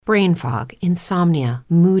Brain fog, insomnia,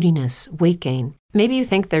 moodiness, weight gain. Maybe you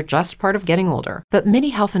think they're just part of getting older, but MIDI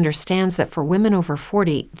Health understands that for women over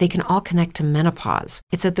 40, they can all connect to menopause.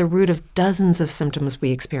 It's at the root of dozens of symptoms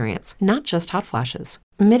we experience, not just hot flashes.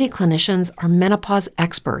 MIDI clinicians are menopause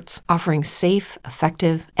experts, offering safe,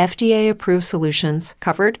 effective, FDA-approved solutions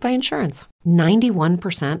covered by insurance.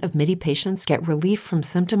 91% of MIDI patients get relief from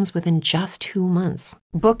symptoms within just 2 months.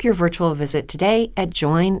 Book your virtual visit today at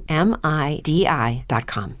joinmidi.com.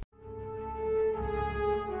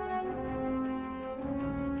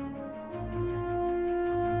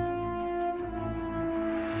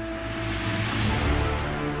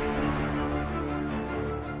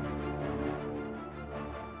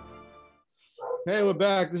 Hey, we're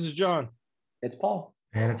back. This is John. It's Paul.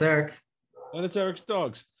 And it's Eric. And it's Eric's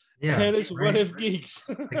dogs. Yeah. And it's What If Geeks.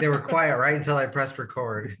 Like they were quiet right until I pressed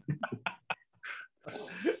record.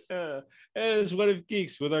 And it's What If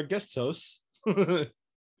Geeks with our guest hosts.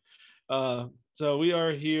 So we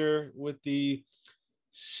are here with the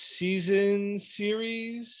season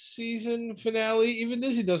finale. Even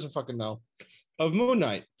Disney doesn't fucking know, of Moon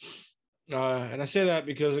Knight. And I say that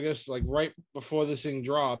because I guess like right before this thing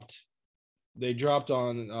dropped, they dropped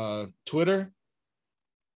on Twitter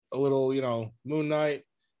a little, Moon Knight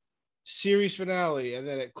series finale, and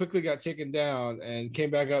then it quickly got taken down and came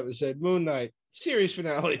back up and said Moon Knight series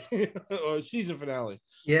finale or season finale.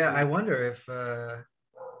 Yeah, I wonder if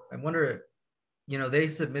they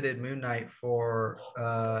submitted Moon Knight for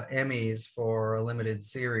Emmys for a limited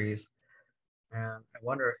series, and I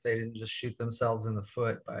wonder if they didn't just shoot themselves in the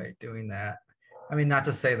foot by doing that. I mean, not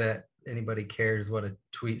to say that anybody cares what a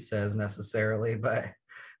tweet says necessarily, but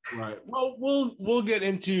right. Well, we'll get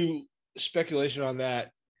into speculation on that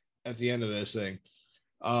at the end of this thing.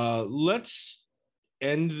 Let's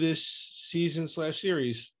end this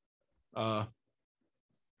season/series.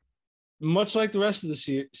 Much like the rest of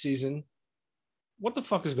the season, what the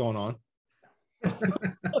fuck is going on?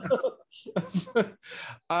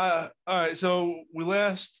 All right, so we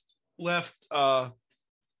last left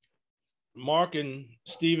Mark and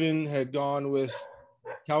Steven had gone with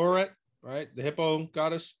Taweret, right? The hippo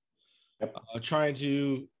goddess. Yep. Trying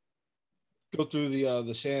to go through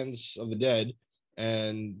the sands of the dead,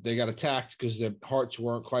 and they got attacked because their hearts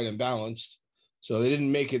weren't quite imbalanced. So they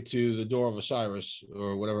didn't make it to the door of Osiris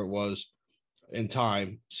or whatever it was in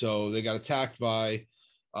time. So they got attacked by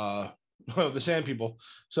the sand people.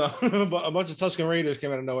 So a bunch of Tusken Raiders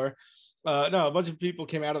came out of nowhere. No, a bunch of people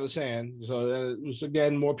came out of the sand. So it was,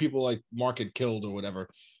 again, more people like Mark had killed or whatever,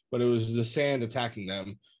 but it was the sand attacking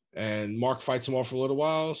them. And Mark fights them off for a little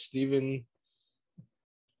while. Steven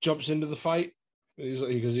jumps into the fight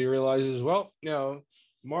because he realizes, well,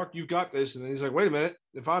 Mark, you've got this. And then he's like, wait a minute,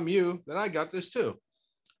 if I'm you, then I got this too.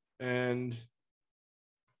 And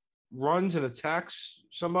runs and attacks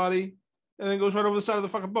somebody and then goes right over the side of the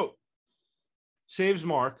fucking boat. Saves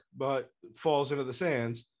Mark, but falls into the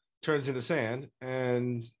sands, turns into sand,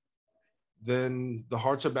 and then the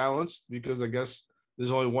hearts are balanced because I guess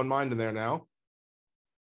there's only one mind in there now.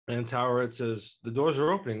 And Taweret says, the doors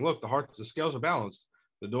are opening. Look, the scales are balanced.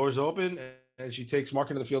 The doors open, and she takes Mark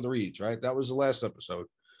into the field of reeds, right? That was the last episode.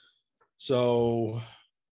 So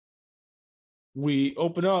we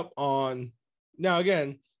open up on, now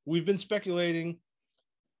again, we've been speculating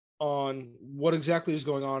on what exactly is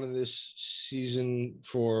going on in this season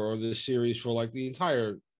or this series for like the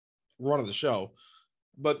entire run of the show.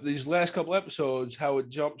 But these last couple episodes, how it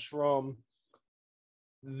jumps from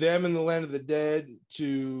them in the land of the dead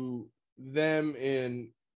to them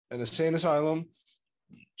in an insane asylum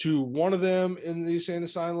to one of them in the insane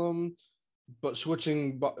asylum, but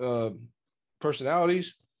switching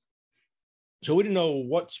personalities. So we didn't know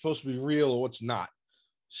what's supposed to be real or what's not.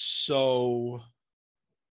 So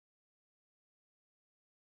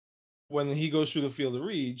when he goes through the field of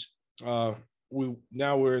reeds,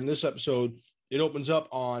 we're in this episode. It opens up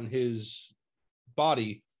on his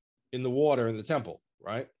body in the water in the temple,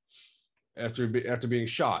 right? After being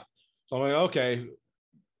shot. So I'm like, okay,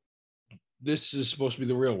 this is supposed to be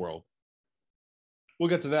the real world. We'll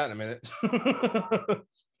get to that in a minute.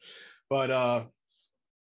 But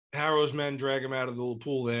Harrow's men drag him out of the little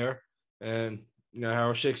pool there, and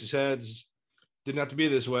Harrow shakes his head. Didn't have to be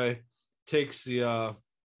this way. Takes the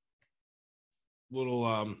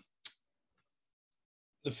little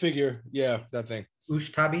the figure, that thing.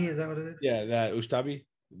 Ushtabi, is that what it is? Yeah, that Ushtabi.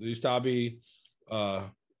 The Ushtabi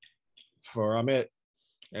for Amit,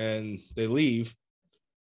 and they leave.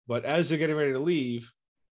 But as they're getting ready to leave,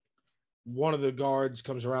 one of the guards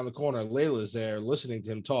comes around the corner. Layla's there listening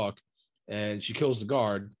to him talk, and she kills the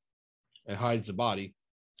guard and hides the body.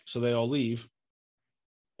 So they all leave.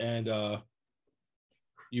 And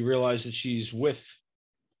you realize that she's with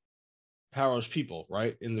Harrow's people,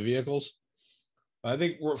 right, in the vehicles. I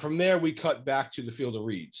think from there we cut back to the field of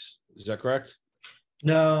reeds. Is that correct?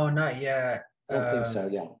 No, not yet. I don't think so.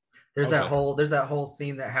 Yeah. There's Okay. that whole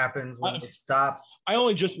scene that happens when they stop. I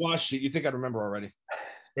only just watched it. You think I'd remember already?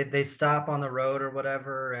 They stop on the road or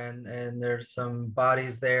whatever, and there's some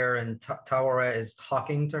bodies there, and Taweret is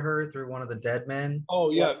talking to her through one of the dead men.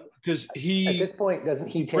 Oh yeah, because At this point, doesn't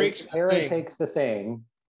he take Hera takes the thing,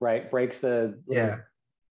 right? Breaks the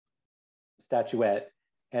statuette,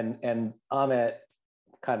 and Ammit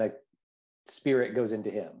kind of spirit goes into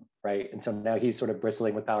him, right? And so now he's sort of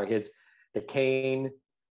bristling with power. The cane,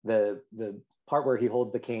 the part where he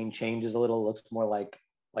holds the cane changes a little, looks more like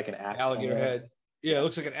an axe. Alligator head. Yeah, it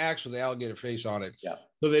looks like an axe with the alligator face on it. Yeah.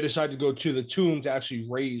 So they decide to go to the tomb to actually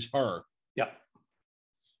raise her. Yeah.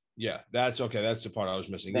 Yeah, that's okay. That's the part I was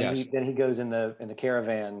missing. Then then he goes in the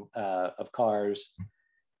caravan of cars,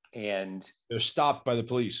 and they're stopped by the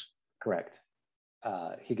police. Correct.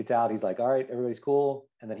 He gets out. He's like, "All right, everybody's cool,"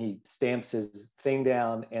 and then he stamps his thing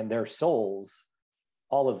down, and their souls,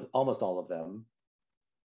 almost all of them,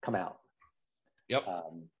 come out. Yep.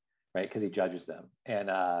 Right, because he judges them. And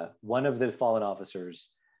one of the fallen officers,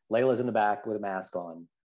 Layla's in the back with a mask on.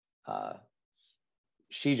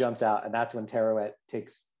 She jumps out, and that's when Taweret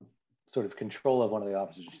takes sort of control of one of the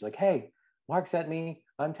officers. She's like, "Hey, Mark sent me.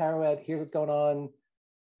 I'm Taweret. Here's what's going on.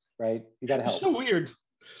 Right? You got to help." It's so weird.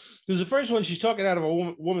 Because the first one, she's talking out of a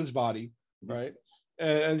woman's body, right?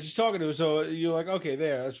 And she's talking to her. So you're like, okay,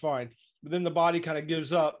 that's fine. But then the body kind of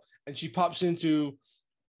gives up, and she pops into...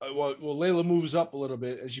 Well, Layla moves up a little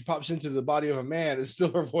bit, and she pops into the body of a man, and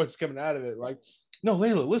still her voice coming out of it. Like, "No,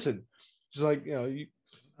 Layla, listen." She's like, a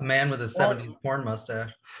man with a 70s porn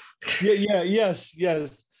mustache. Yes. And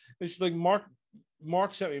she's like, Mark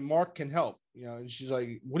sent me. Mark can help. And she's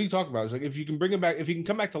like, "What are you talking about?" It's like, if you can bring him back, if he can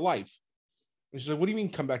come back to life. And she's like, "What do you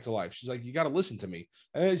mean come back to life?" She's like, "You got to listen to me."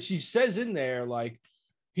 And she says in there, like,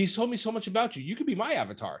 "He's told me so much about you. You could be my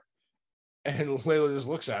avatar." And Layla just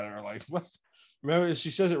looks at her like, "What?" Remember, she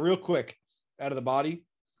says it real quick out of the body.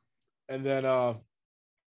 And then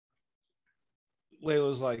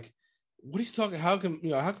Layla's like, "What are you talking? How can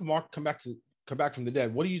Mark come back from the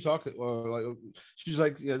dead? What are you talking?" Like, she's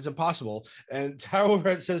like, "It's impossible." And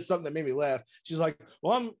Taweret says something that made me laugh. She's like,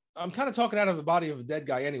 "Well, I'm kind of talking out of the body of a dead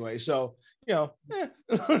guy anyway. So, She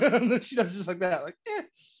does just like that, like,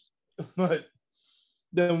 But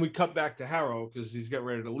then we cut back to Harrow because he's getting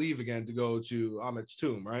ready to leave again to go to Ammit's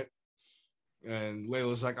tomb, right? And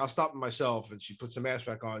Layla's like, "I'll stop myself." And she puts the mask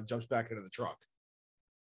back on and jumps back into the truck.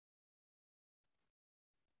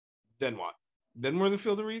 Then what? Then we're in the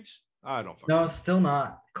field of reeds? I don't know. No, still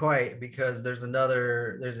not quite, because there's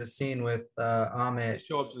a scene with Ammit.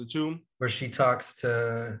 Show up to the tomb where she talks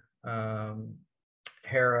to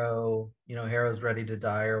Harrow. Harrow's ready to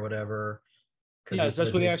die or whatever. Yes,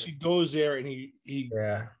 that's when he actually goes there, and he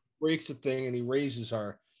breaks the thing and he raises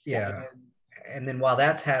her. Yeah. And then while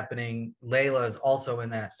that's happening, Layla is also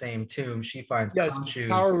in that same tomb. She finds Khonshu.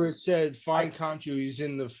 Taweret said, "Find Khonshu. He's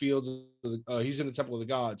in the field. He's in the temple of the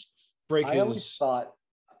gods."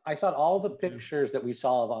 I thought all the pictures that we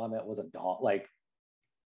saw of Ammit was a dog. Like,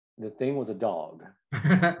 the thing was a dog.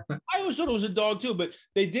 I always thought it was a dog too, but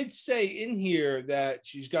they did say in here that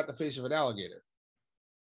she's got the face of an alligator.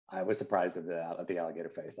 I was surprised at the alligator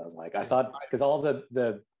face. I was like, I thought, because all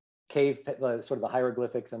the cave, sort of the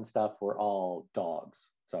hieroglyphics and stuff were all dogs.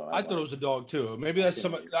 So I thought it was a dog too. Maybe that's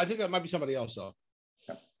somebody. I think that might be somebody else though.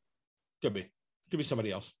 Yeah. Could be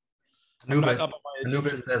somebody else.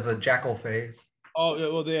 Anubis has a jackal face.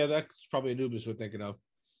 Oh, well, yeah, that's probably Anubis we're thinking of.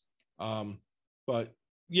 But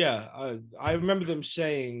yeah, I remember them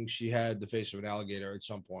saying she had the face of an alligator at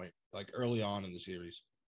some point, like early on in the series.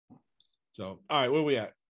 So, all right, where are we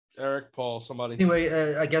at? Eric, Paul, somebody.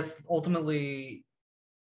 Anyway, I guess ultimately,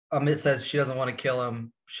 Ammit says she doesn't want to kill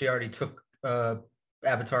him. She already took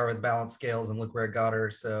Avatar with balanced scales, and look where it got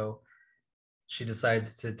her. So she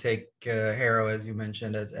decides to take Harrow, as you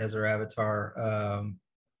mentioned, as her avatar.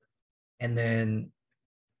 And then,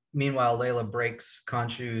 meanwhile, Layla breaks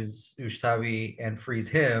Khonshu's Ushtabi and frees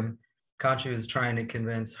him. Khonshu is trying to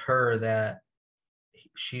convince her that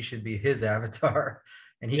she should be his avatar.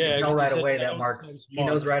 And he can tell right away that he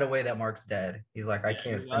knows right away that Mark's dead. He's like, I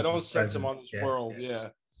can't sense I don't sense him on this world. Yeah.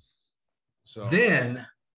 So then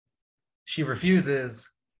she refuses,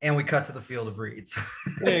 and we cut to the field of reeds.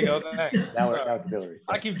 There you go. Thanks.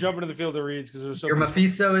 I keep jumping to the field of reeds because there's so your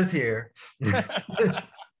Mephisto is here.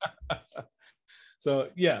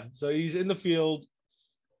 So he's in the field,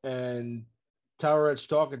 and Taweret's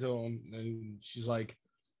talking to him, and she's like,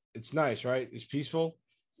 "It's nice, right? It's peaceful."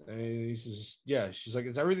 And he says, yeah, she's like,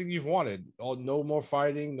 it's everything you've wanted. No more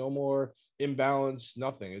fighting, no more imbalance,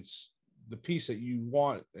 nothing. It's the peace that you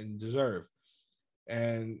want and deserve.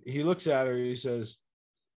 And he looks at her, he says,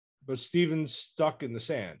 but Steven's stuck in the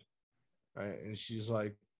sand. Right. And she's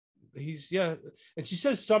like, yeah. And she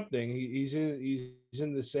says something. He's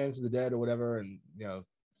in the sands of the dead or whatever. And,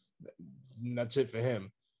 that's it for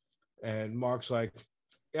him. And Mark's like,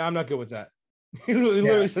 yeah, I'm not good with that. He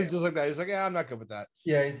literally says just like that. He's like, yeah, I'm not good with that.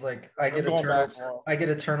 Yeah, he's like, I get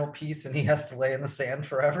eternal peace, and he has to lay in the sand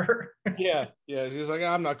forever. yeah. He's like,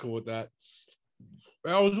 I'm not cool with that.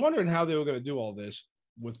 I was wondering how they were going to do all this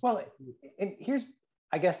with. Well, and here's,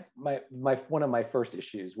 I guess my one of my first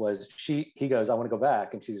issues was he goes, I want to go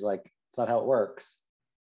back, and she's like, it's not how it works,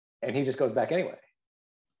 and he just goes back anyway,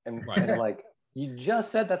 and I'm like, you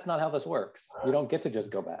just said that's not how this works. You don't get to just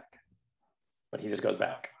go back. But he just goes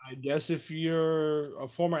back. I guess if you're a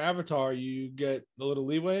former Avatar, you get a little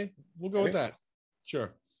leeway. We'll go with that.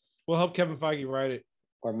 Sure. We'll help Kevin Feige write it.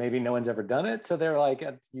 Or maybe no one's ever done it. So they're like,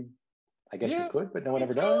 I guess you could, but no one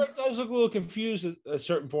ever does. I was a little confused at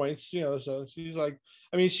certain points, so she's like,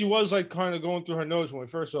 I mean, she was like kind of going through her notes when we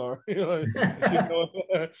first saw her.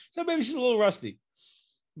 So maybe she's a little rusty.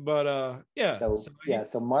 But yeah.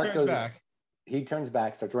 So Mark goes back. He turns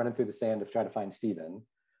back, starts running through the sand to try to find Steven.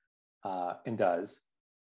 And does,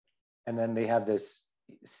 and then they have this.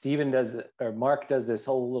 Mark does this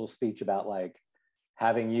whole little speech about like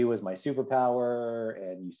having you as my superpower,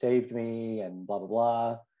 and you saved me, and blah blah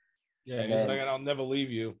blah. Yeah, and he's like, I'll never leave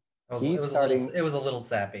you. It was a little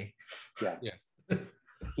sappy. Yeah.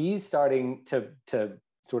 He's starting to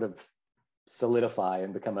sort of solidify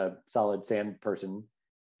and become a solid sand person,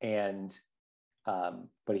 and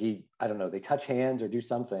but I don't know. They touch hands or do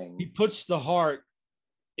something. He puts the heart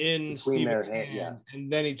in Steven's hand, and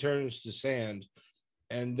then he turns to sand,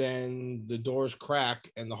 and then the doors crack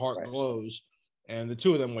and the heart glows, and the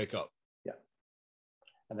two of them wake up. Yeah,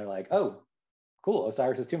 and they're like, "Oh, cool!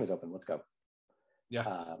 Osiris's tomb is open. Let's go."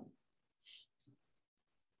 Yeah.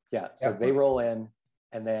 So they roll in,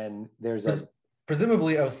 and then there's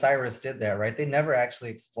presumably Osiris did that, right? They never actually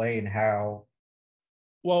explain how.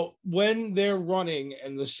 Well, when they're running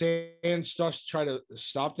and the sand starts to try to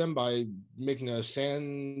stop them by making a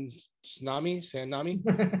sand tsunami,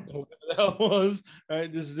 whatever the hell it was,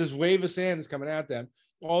 right? This wave of sand is coming at them.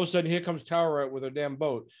 All of a sudden, here comes Tara with her damn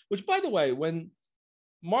boat. Which, by the way, when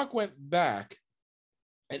Mark went back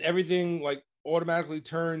and everything like automatically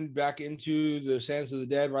turned back into the sands of the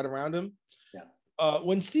dead right around him. Yeah.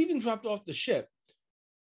 When Steven dropped off the ship,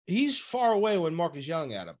 he's far away when Mark is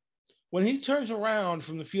yelling at him. When he turns around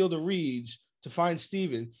from the field of reeds to find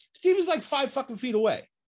Steven's like 5 fucking feet away.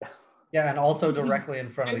 Yeah, and also directly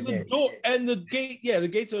in front of the gate. The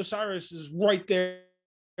gate to Osiris is right there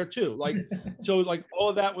too. Like, so like all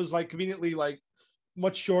of that was like conveniently like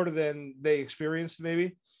much shorter than they experienced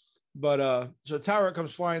maybe. But so Tara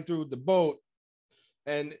comes flying through the boat,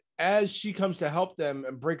 and as she comes to help them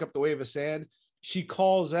and break up the wave of sand, she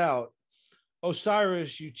calls out,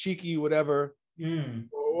 Osiris, you cheeky whatever.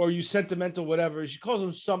 Or you sentimental whatever. She calls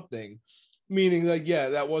him something, meaning like, yeah,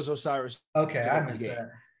 that was Osiris. Okay, I missed that.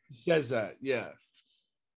 She says that, yeah.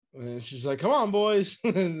 And she's like, come on, boys.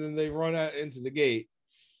 And then they run out into the gate.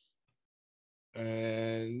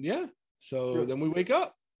 And yeah, so then we wake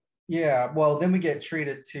up. Yeah, well, then we get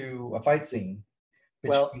treated to a fight scene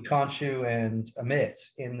between Khonshu and Amit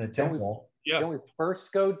in the temple. Then we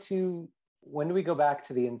first go to, when do we go back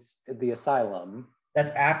to the asylum?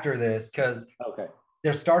 That's after this, because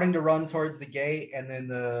they're starting to run towards the gate, and then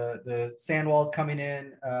the sand wall's coming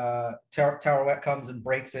in. Taweret comes and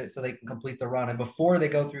breaks it so they can complete the run. And before they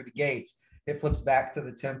go through the gates, it flips back to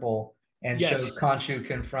the temple and shows Khonshu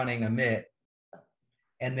confronting Amit.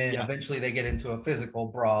 And then eventually they get into a physical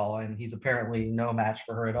brawl, and he's apparently no match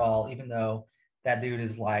for her at all, even though that dude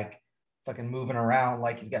is like fucking moving around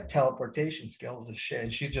like he's got teleportation skills and shit.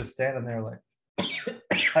 And she's just standing there like,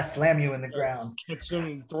 I slam you in the ground. Kicks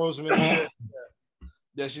him, throws him in the shit.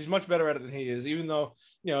 Yeah, she's much better at it than he is, even though,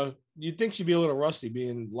 you'd think she'd be a little rusty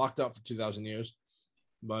being locked up for 2,000 years.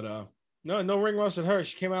 But no ring rust at her.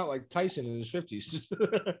 She came out like Tyson in his 50s. Just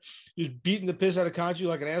beating the piss out of Khonshu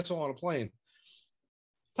like an asshole on a plane.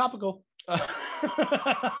 Topical.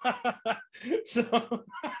 So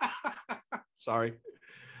sorry.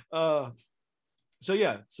 So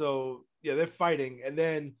they're fighting, and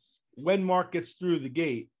then when Mark gets through the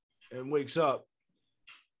gate and wakes up,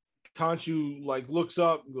 Khonshu like looks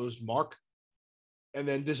up and goes, Mark, and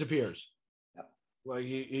then disappears. Yep. Like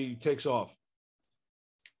he takes off.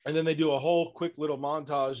 And then they do a whole quick little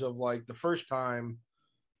montage of like the first time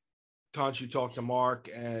Khonshu talked to Mark,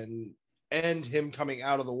 and and him coming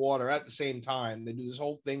out of the water at the same time. They do this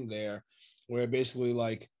whole thing there where basically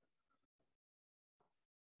like,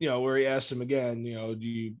 where he asks him again, do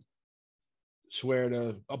you swear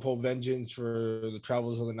to uphold vengeance for the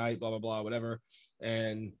travels of the night, blah, blah, blah, whatever.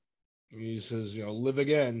 And he says, live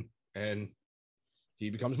again. And he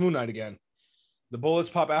becomes Moon Knight again. The bullets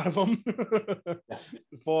pop out of him,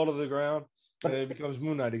 fall to the ground, and it becomes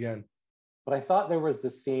Moon Knight again. But I thought there was the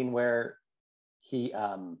scene where he,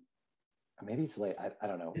 maybe it's late. I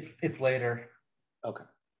don't know. It's later. Okay.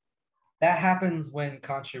 That happens when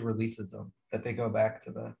Khonshu releases them, that they go back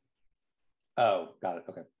to the... Oh, got it.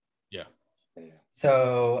 Okay. Yeah.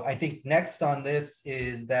 So I think next on this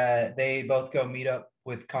is that they both go meet up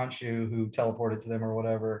with Khonshu, who teleported to them or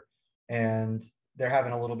whatever, and they're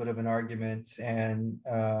having a little bit of an argument, and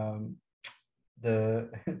the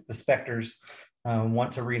Spectres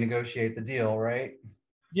want to renegotiate the deal, right?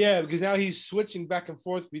 Yeah, because now he's switching back and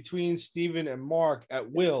forth between Steven and Mark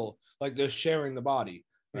at will, like they're sharing the body.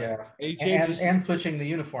 Right? Yeah, and he changes and switching the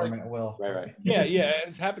uniform at will. Right. Yeah,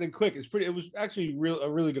 it's happening quick. It was actually a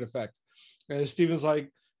really good effect. And Steven's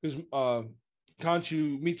like, because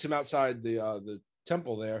Khonshu meets him outside the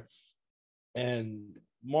temple there, and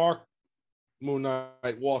Mark Moon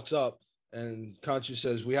Knight walks up, and Khonshu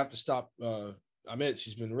says, "We have to stop Amit.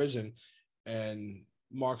 She's been risen." And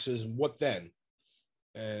Mark says, "What then?"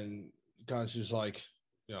 And Khonshu's like,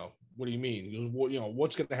 what do you mean? He goes,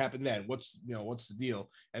 what's going to happen then? What's the deal?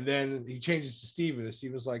 And then he changes to Steven, and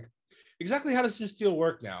Steven's like, exactly how does this deal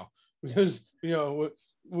work now? Because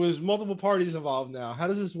was multiple parties involved now. How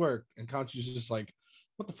does this work? And Khonshu's just like,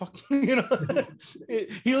 what the fuck?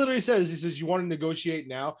 He literally says, you want to negotiate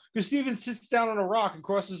now? Because Steven sits down on a rock and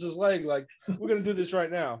crosses his leg like, we're going to do this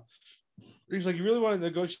right now. He's like, you really want to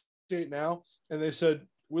negotiate now? And they said,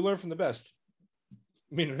 we learn from the best.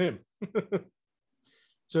 Meaning him.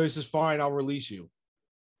 So he says, fine, I'll release you.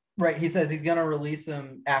 Right. He says he's going to release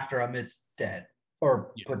him after Amit's dead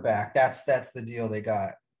or put back. That's the deal they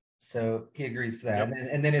got. So he agrees to that. Yep.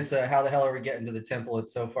 And then it's how the hell are we getting to the temple?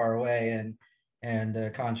 It's so far away. And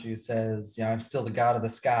Khonshu says, I'm still the god of the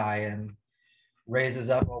sky, and raises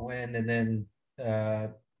up a wind, and then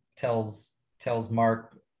tells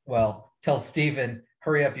Steven,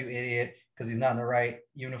 hurry up, you idiot, because he's not in the right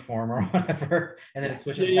uniform or whatever. And then it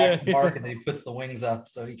switches back to Mark, and then he puts the wings up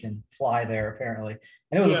so he can fly there, apparently.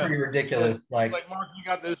 And it was a pretty ridiculous, like Mark, you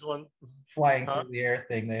got this one. Flying through the air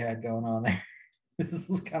thing they had going on there. This is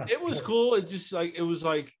kind of it was cool. It just it was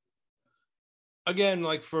like, again,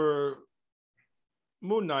 like for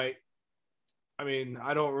Moon Knight, I mean,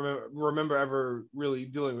 I don't remember ever really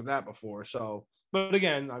dealing with that before. So, but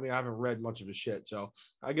again, I mean, I haven't read much of his shit. So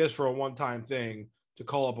I guess for a one-time thing to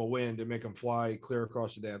call up a wind and make him fly clear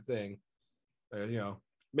across the damn thing,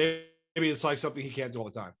 maybe it's like something he can't do all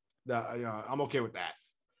the time. That I'm okay with that.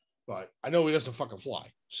 But I know he doesn't fucking fly.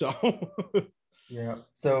 So yeah.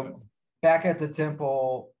 So back at the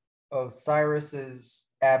temple, Osiris's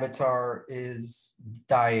avatar is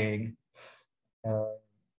dying.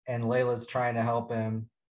 And Layla's trying to help him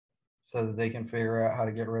so that they can figure out how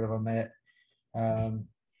to get rid of Amit.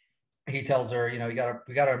 He tells her, we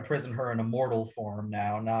got to imprison her in a mortal form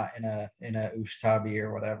now, not in a Ushtabi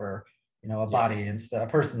or whatever, body instead, a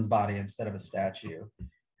person's body instead of a statue,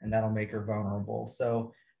 and that'll make her vulnerable.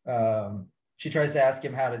 So she tries to ask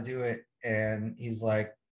him how to do it, and he's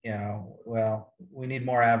like, well, we need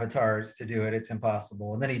more avatars to do it. It's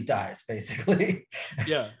impossible. And then he dies, basically.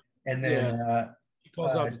 Yeah. And then he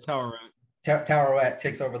calls out to Tower Rat. Tower Rat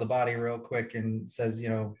takes over the body real quick and says, hey,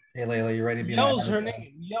 Layla, you ready to be yells her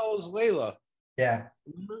name. Yells Layla. Yeah.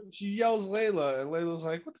 She yells Layla, and Layla's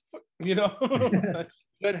like, what the fuck?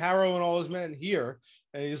 Then Harrow and all his men here.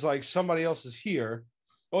 And he's like, somebody else is here.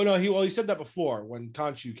 Oh, no, he said that before when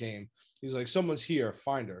Khonshu came. He's like, someone's here.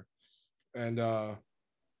 Find her. And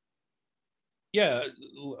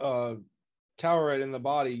Tower Rat in the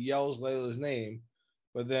body yells Layla's name.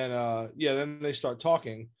 But then, then they start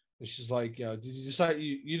talking, and she's like, did you decide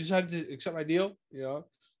you decided to accept my deal?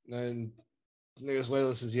 And I guess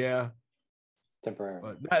Layla says, yeah,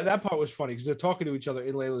 temporarily. But that part was funny because they're talking to each other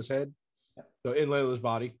in Layla's head, so in Layla's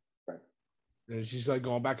body, right? And she's like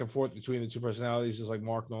going back and forth between the two personalities, just like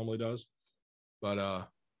Mark normally does. But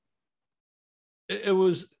it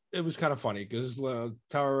was kind of funny because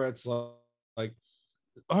Tower Rat's like,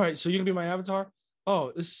 all right, so you're gonna be my avatar.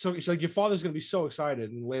 Oh, this is so. She's like, your father's gonna be so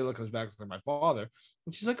excited, and Layla comes back to my father,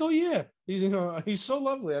 and she's like, oh yeah, he's so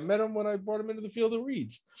lovely. I met him when I brought him into the Field of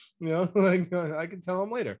Reeds. Like I can tell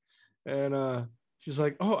him later. And she's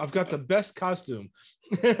like, oh, I've got the best costume.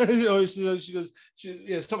 She goes,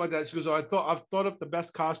 something like that. She goes, oh, I've thought up the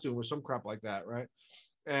best costume or some crap like that, right?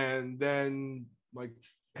 and then like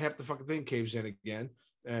half the fucking thing caves in again,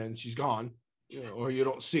 and she's gone, or you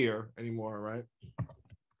don't see her anymore, right?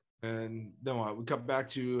 And then what? We cut back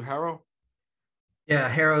to Harrow. Yeah,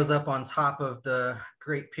 Harrow's up on top of the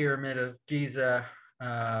Great Pyramid of Giza.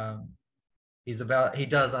 He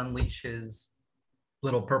does unleash his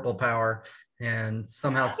little purple power, and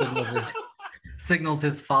somehow signals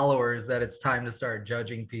his followers that it's time to start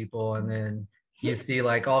judging people. And then you see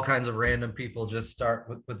like all kinds of random people just start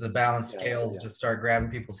with the balance scales, just start grabbing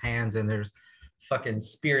people's hands, and there's fucking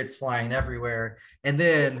spirits flying everywhere. And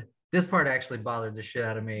then this part actually bothered the shit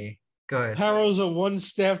out of me. Go ahead. Harrow's a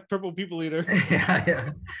one-staff purple people eater.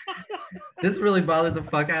 yeah. This really bothered the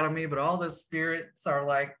fuck out of me, but all the spirits are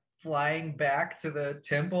like flying back to the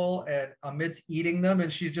temple, and Amit's eating them,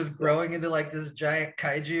 and she's just growing into like this giant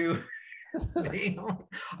kaiju thing.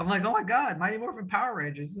 I'm like, oh my god, Mighty Morphin Power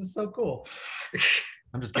Rangers, this is so cool.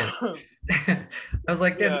 I'm just kidding. I was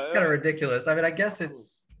like, that's kind of ridiculous. I mean, I guess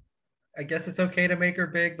it's okay to make her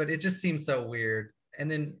big, but it just seems so weird.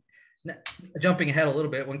 And then jumping ahead a little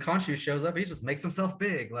bit, when Khonshu shows up, he just makes himself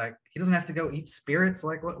big. Like, he doesn't have to go eat spirits.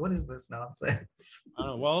 Like, what is this nonsense?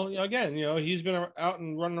 Well, again, he's been out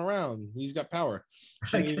and running around. He's got power.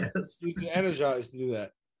 So he's energized to do that.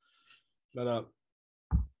 But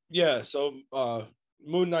so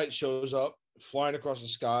Moon Knight shows up flying across the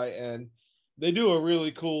sky, and they do a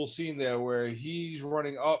really cool scene there where he's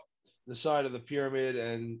running up the side of the pyramid,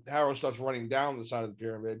 and Harrow starts running down the side of the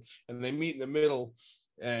pyramid, and they meet in the middle.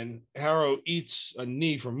 And Harrow eats a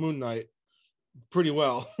knee from Moon Knight pretty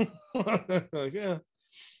well. Like, no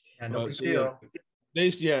big deal.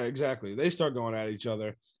 Exactly. They start going at each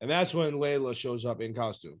other, and that's when Layla shows up in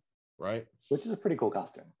costume, right? Which is a pretty cool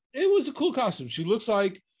costume. It was a cool costume. She looks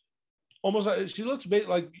like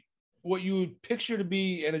what you would picture to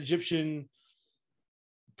be an Egyptian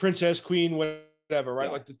princess, queen, whatever, right?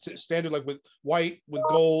 Yeah. Like the standard, like with white, with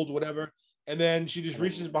gold, whatever. And then she just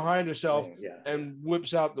reaches behind herself and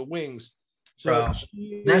whips out the wings. So bro,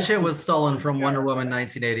 that shit was stolen from Wonder Woman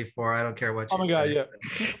 1984. I don't care what. Oh my god, yeah.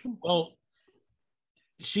 Well,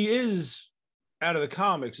 she is out of the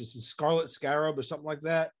comics. It's the Scarlet Scarab or something like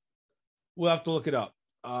that. We'll have to look it up.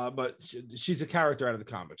 But she's a character out of the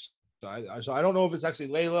comics. So I don't know if it's actually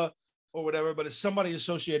Layla or whatever, but it's somebody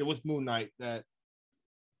associated with Moon Knight that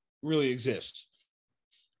really exists.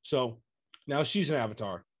 So now she's an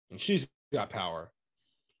avatar, and she's got power,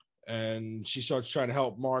 and she starts trying to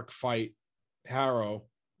help Mark fight Harrow,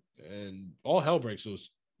 and all hell breaks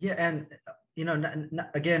loose. Yeah, and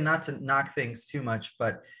again, not to knock things too much,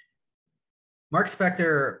 but Mark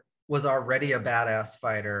Spector was already a badass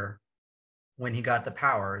fighter when he got the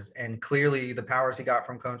powers, and clearly the powers he got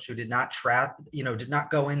from Khonshu did not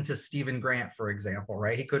go into Stephen Grant, for example,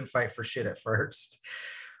 right? He couldn't fight for shit at first.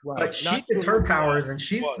 Right. But she gets her powers, and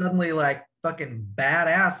she's suddenly like fucking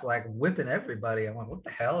badass, like whipping everybody. I'm like, what the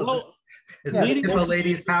hell is this a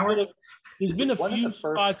lady's power? There's been a few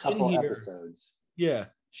spots in here. Episodes. Yeah,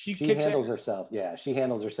 she handles herself. Yeah, she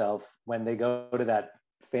handles herself when they go to that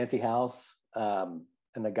fancy house, and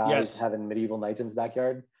the guy's having medieval knights in his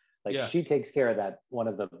backyard. Like she takes care of that one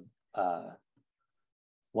of the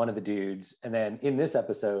dudes, and then in this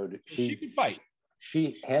episode, she can fight.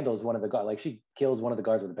 She handles one of the guards, like she kills one of the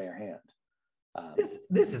guards with a bare hand.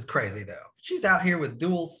 This is crazy though. She's out here with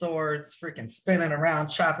dual swords, freaking spinning around,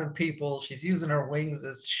 chopping people. She's using her wings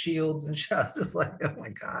as shields, and she was just like, oh my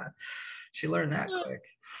god, she learned that quick.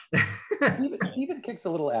 He even kicks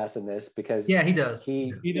a little ass in this because he does.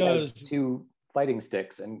 He does 2 fighting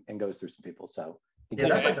sticks and goes through some people. So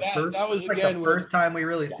that's like the first time we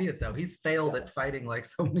really see it though. He's failed at fighting like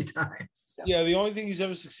so many times. Yeah, the only thing he's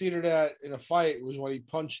ever succeeded at in a fight was when he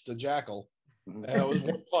punched the jackal. And it was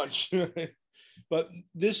one punch. But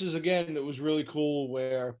this is, again, it was really cool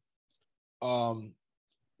where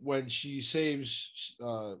when she saves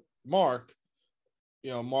Mark,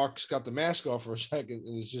 Mark's got the mask off for a second,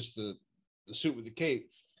 and it's just the suit with the cape.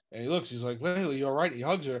 And he looks, he's like, Layla, you all right? And he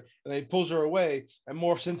hugs her, and then he pulls her away and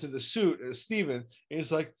morphs into the suit as Steven. And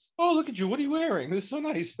he's like, oh, look at you. What are you wearing? This is so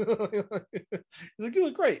nice. He's like, you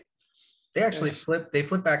look great. They actually flip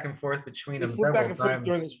back and forth between them several times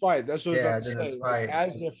during this fight. That's what I was about to say. Like,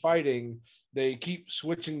 as they're fighting, they keep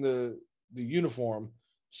switching the uniform.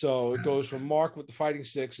 So it goes from Mark with the fighting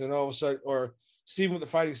sticks, and all of a sudden, or Steven with the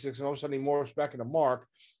fighting sticks, and all of a sudden he morphs back into Mark,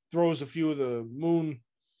 throws a few of the moon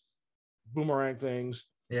boomerang things.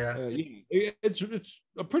 Yeah, it's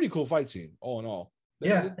a pretty cool fight scene, all in all.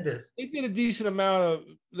 It is. They spent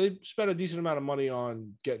a decent amount of money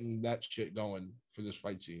on getting that shit going for this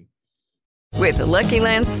fight scene. With the Lucky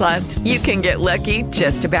Land Slots, you can get lucky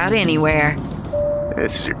just about anywhere.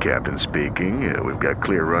 This is your captain speaking. We've got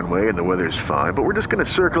clear runway and the weather's fine, but we're just going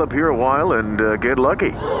to circle up here a while and get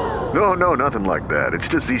lucky. No, nothing like that. It's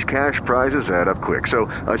just these cash prizes add up quick. So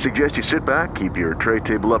I suggest you sit back, keep your tray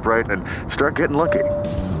table upright, and start getting lucky.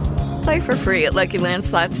 Play for free at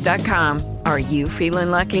LuckyLandSlots.com. Are you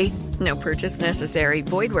feeling lucky? No purchase necessary.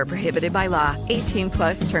 Void where prohibited by law.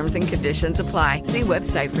 18+ terms and conditions apply. See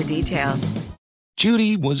website for details.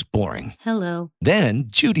 Judy was boring. Hello. Then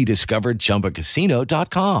Judy discovered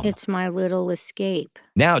ChumbaCasino.com. It's my little escape.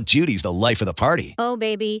 Now Judy's the life of the party. Oh,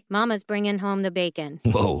 baby, mama's bringing home the bacon.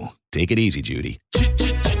 Whoa, take it easy, Judy.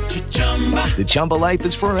 The Chumba life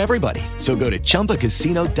is for everybody. So go to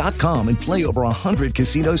ChumbaCasino.com and play over 100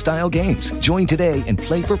 casino-style games. Join today and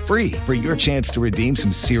play for free for your chance to redeem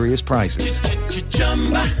some serious prizes.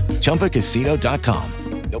 ChumbaCasino.com.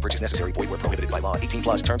 No purchase necessary. Void where prohibited by law.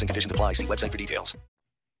 18+ terms and conditions apply. See website for details.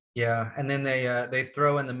 Yeah, and then they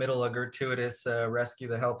throw in the middle a gratuitous rescue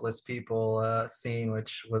the helpless people scene,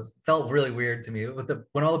 which felt really weird to me.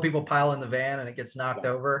 When all the people pile in the van and it gets knocked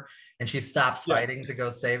over, and she stops fighting to go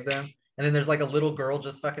save them, and then there's like a little girl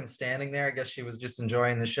just fucking standing there. I guess she was just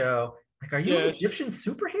enjoying the show. Like, are you an Egyptian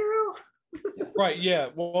superhero? Right. Yeah.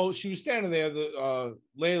 Well, she was standing there.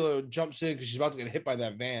 Layla jumps in because she's about to get hit by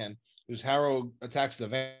that van. Because Harrow attacks the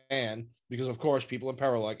van because, of course, people in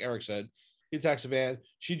peril, like Eric said. He attacks the van.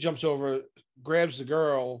 She jumps over, grabs the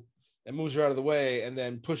girl, and moves her out of the way, and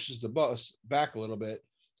then pushes the bus back a little bit.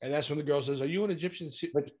 And that's when the girl says, "Are you an Egyptian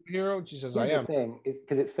superhero?" And she says, "I am."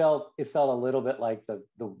 Because it felt a little bit like the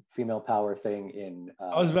female power thing in.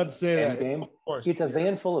 I was about to say that. Endgame. Of course. It's a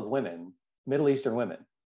van full of women, Middle Eastern women,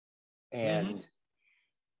 and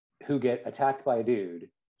who get attacked by a dude,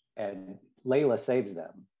 and Layla saves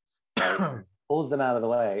them. Pulls them out of the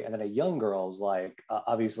way, and then a young girl's like,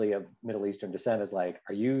 obviously of Middle Eastern descent, is like,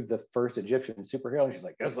 "Are you the first Egyptian superhero?" And she's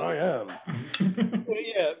like, "Yes, I am."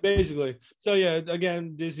 Yeah, basically. So yeah,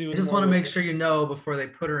 again, Disney was. I just want to make sure you know before they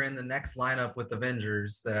put her in the next lineup with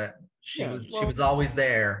Avengers that she was always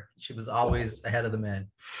there. She was always ahead of the men.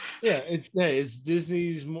 Yeah, it's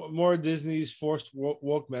Disney's more Disney's forced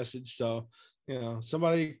woke message. So.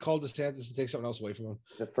 Somebody called DeSantis and take something else away from him.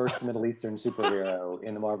 The first Middle Eastern superhero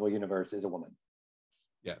in the Marvel universe is a woman.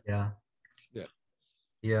 Yeah.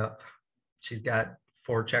 She's got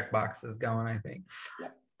 4 check boxes going, I think.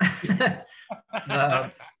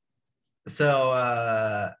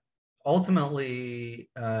 So ultimately,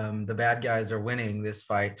 the bad guys are winning this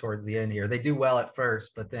fight towards the end here. They do well at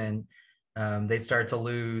first, but then they start to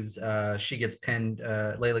lose. She gets pinned.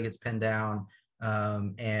 Layla gets pinned down,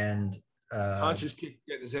 and Conscious kick,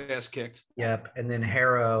 getting his ass kicked. Yep. And then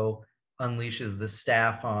Harrow unleashes the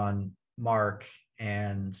staff on Mark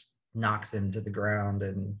and knocks him to the ground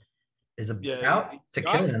and is about to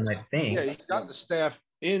kill him, I think. Yeah, he's got the staff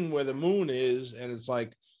in where the moon is, and it's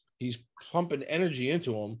like he's pumping energy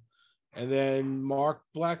into him, and then Mark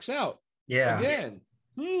blacks out. Yeah. Again.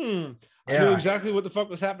 I knew exactly what the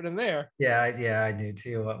fuck was happening there. Yeah, I knew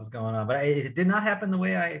too what was going on, but it did not happen the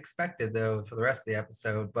way I expected, though, for the rest of the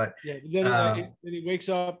episode. But then he wakes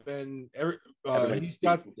up and everyone's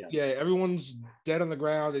dead on the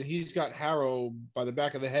ground, and he's got Harrow by the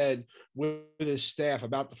back of the head with his staff,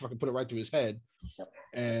 about to fucking put it right through his head,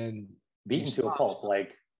 and beaten to a pulp.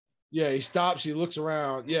 He stops. He looks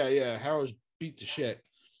around. Harrow's beat to shit,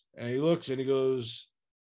 and he looks and he goes.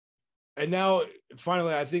 And now,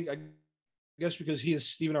 finally, I guess because he and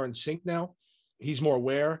Steven are in sync now, he's more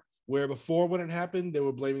aware. Where before, when it happened, they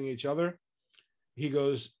were blaming each other. He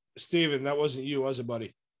goes, "Steven, that wasn't you, was it,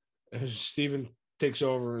 buddy?" And Steven takes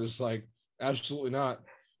over and is like, "Absolutely not.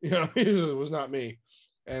 It was not me."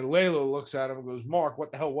 And Layla looks at him and goes, "Mark,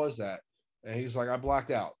 what the hell was that?" And he's like, "I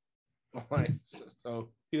blacked out."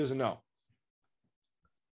 So he doesn't know.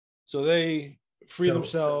 So they free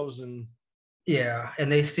themselves and. Yeah,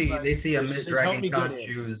 and they see Amit dragging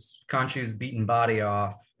Khonshu's beaten body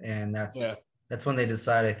off, and that's when they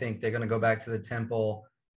decide. I think they're going to go back to the temple.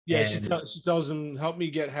 Yeah, she tells him, "Help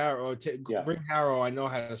me get Harrow. Bring Harrow. I know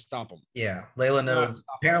how to stop him." Yeah, Layla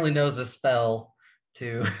apparently knows a spell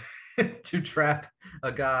to to trap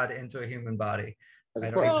a god into a human body.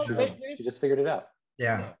 She just figured it out.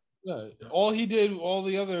 Yeah. All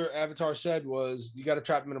the other avatars said was, "You got to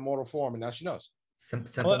trap him in a mortal form," and now she knows.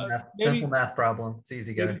 Simple math problem. It's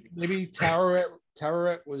easy, guys. Maybe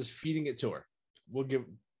Tararet was feeding it to her.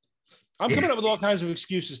 I'm coming up with all kinds of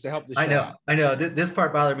excuses to help this show out. I know. This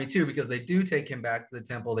part bothered me too, because they do take him back to the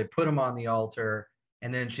temple. They put him on the altar,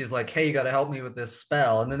 and then she's like, "Hey, you got to help me with this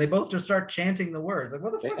spell." And then they both just start chanting the words. Like,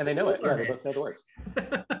 what the fuck? And they know it. Yeah, they both know the words.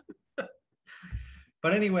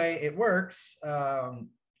 But anyway, it works. And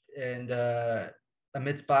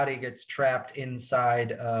Amit's body gets trapped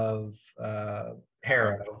inside of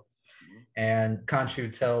Harrow, and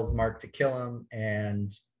Khonshu tells Mark to kill him,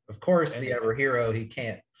 and of course, the ever hero, he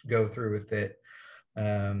can't go through with it.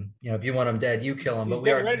 If you want him dead, you kill him. He's but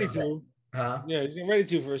we are ready to. Huh? Yeah, he's getting ready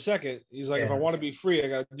to for a second. He's like, if I want to be free, I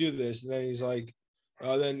got to do this. And then he's like,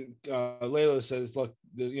 then Layla says, look,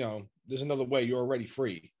 there's another way. You're already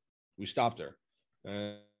free. We stopped her.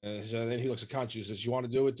 And so then he looks at Khonshu and says, you want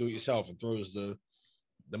to do it yourself, and throws the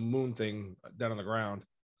moon thing down on the ground.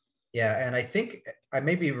 Yeah, and I think I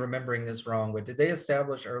may be remembering this wrong, but did they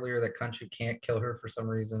establish earlier that Khonshu can't kill her for some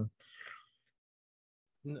reason?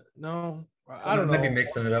 No, I don't know. Maybe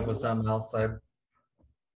mixing it up with something else.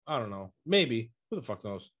 I don't know. Maybe. Who the fuck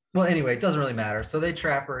knows? Well, anyway, it doesn't really matter. So they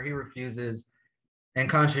trap her. He refuses. And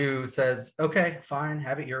Khonshu says, okay, fine,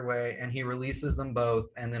 have it your way. And he releases them both.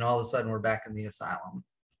 And then all of a sudden, we're back in the asylum.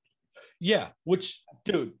 Yeah, which,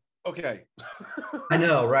 dude, okay. I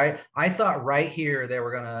know, right? I thought right here they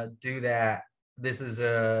were going to do that. This is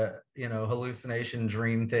a, hallucination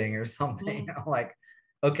dream thing or something. I'm like,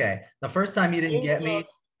 okay, the first time you didn't get me,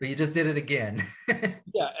 but you just did it again.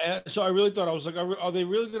 Yeah, so I really thought, I was like, are they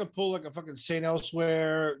really going to pull like a fucking St.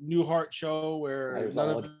 Elsewhere, Newhart show where none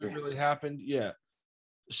of it really happened? Yeah.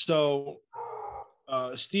 So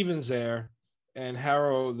Steven's there, and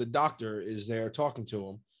Harrow, the doctor, is there talking to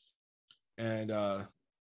him. And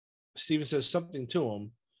Steven says something to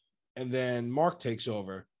him, and then Mark takes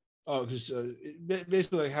over. Oh, because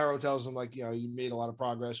basically Harrow tells him, like, you made a lot of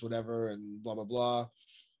progress, whatever, and blah, blah, blah.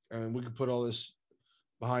 And we could put all this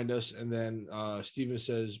behind us. And then Steven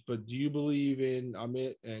says, but do you believe in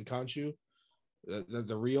Amit and Khonshu, that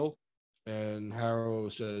they're real? And Harrow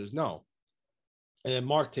says, no. And then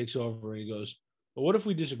Mark takes over and he goes, well, what if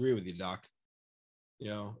we disagree with you, Doc?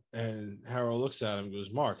 And Harrow looks at him and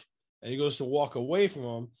goes, Mark. And he goes to walk away from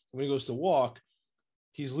him. When he goes to walk,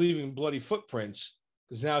 he's leaving bloody footprints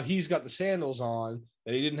because now he's got the sandals on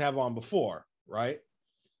that he didn't have on before, right?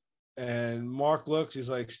 And Mark looks, he's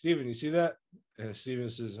like, Steven, you see that? And Steven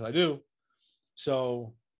says, I do.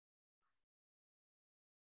 So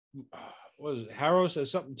what is it? Harrow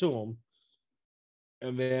says something to him.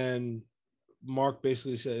 And then Mark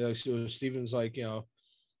basically said, like, so Steven's like,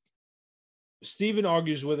 Steven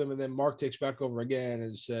argues with him, and then Mark takes back over again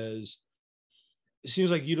and says, it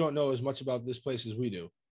seems like you don't know as much about this place as we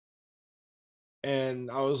do.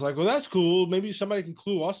 And I was like, well, that's cool. Maybe somebody can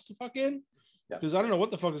clue us the fuck in. Because I don't know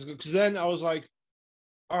what the fuck is good. Because then I was like,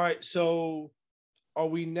 all right, so are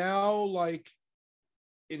we now like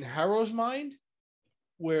in Harrow's mind?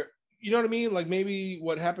 Where, you know what I mean? Like maybe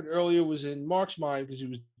what happened earlier was in Mark's mind because he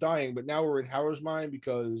was dying, but now we're in Harrow's mind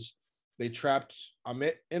because they trapped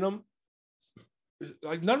Amit in him.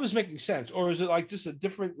 Like none of it's making sense. Or is it like just a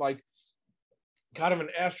different, like kind of an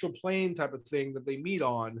astral plane type of thing that they meet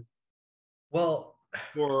on? Well,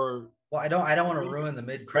 I don't want to ruin the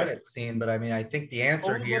mid-credits scene, but I mean, I think the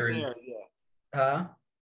answer here is, huh?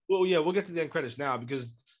 Well, yeah, we'll get to the end credits now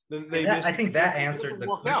because then I think that answered the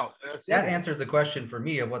question. That answered the question for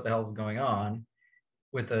me of what the hell is going on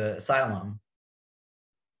with the asylum.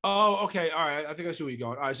 Oh, okay, all right. I think I see where you're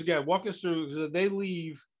going. All right, so yeah, walk us through. So they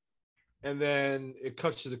leave, and then it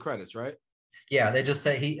cuts to the credits, right? Yeah, they just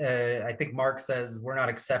say I think Mark says, "We're not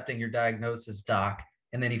accepting your diagnosis, Doc,"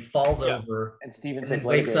 and then he falls over, and Steven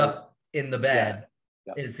wakes up in the bed.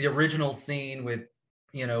 Yeah. It's the original scene with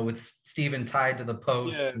Steven tied to the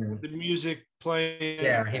post. Yeah, the music playing.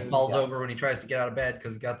 Yeah, he falls over when he tries to get out of bed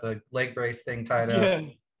because he got the leg brace thing tied up.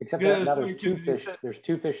 Except that now there's two fish. There's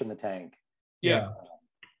two fish in the tank. Yeah.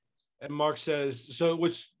 And Mark says, so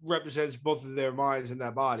which represents both of their minds in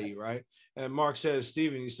that body, right? And Mark says,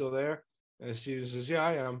 Steven, you still there? And Steven says, yeah,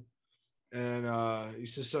 I am. And he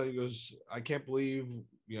says, so he goes, I can't believe,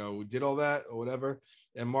 we did all that or whatever.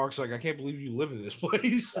 And Mark's like, I can't believe you live in this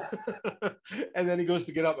place. And then he goes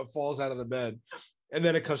to get up and falls out of the bed. And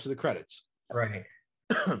then it cuts to the credits. Right.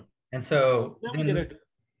 And so then we get an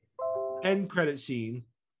end credit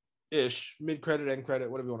scene-ish, mid-credit, end credit,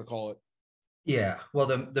 whatever you want to call it. Yeah, well,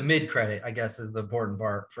 the mid credit, I guess, is the important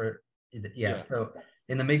part for So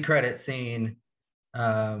in the mid credit scene,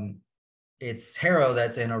 it's Harrow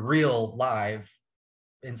that's in a real live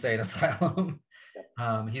insane asylum.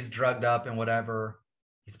 He's drugged up and whatever.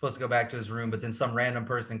 He's supposed to go back to his room, but then some random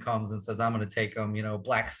person comes and says, "I'm going to take him."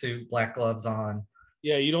 Black suit, black gloves on.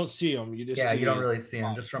 Yeah, you don't see him. You don't really see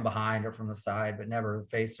him, just from behind or from the side, but never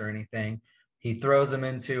face or anything. He throws him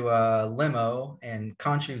into a limo, and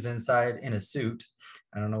Khonshu's inside in a suit.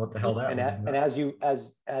 I don't know what the hell that was.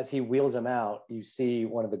 And as he wheels him out, you see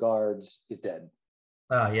one of the guards is dead.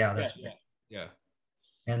 Oh yeah, yeah.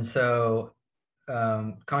 And so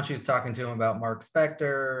Khonshu's talking to him about Mark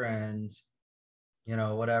Spector and, you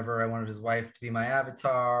know, whatever. I wanted his wife to be my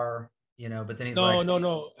avatar, you know, but then he's like,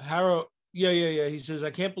 no. Harrow. Yeah. He says, I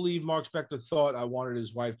can't believe Mark Spector thought I wanted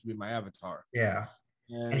his wife to be my avatar. Yeah.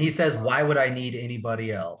 And he says, why would I need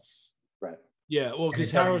anybody else? Right. Yeah. Well,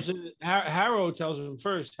 because Harrow tells him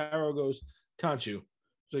first, Harrow goes, Khonshu.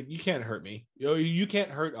 It's like, you can't hurt me. You can't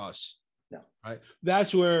hurt us. No. Right.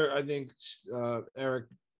 That's where I think Eric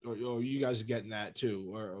or you guys are getting that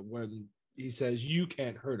too, or when he says you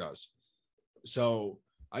can't hurt us. So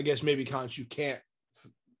I guess maybe Khonshu can't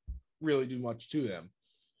really do much to them.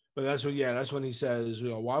 But that's when he says, you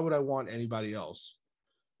know, why would I want anybody else?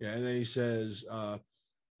 Yeah, and then he says,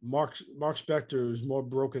 Mark Spector is more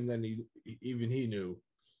broken than he knew.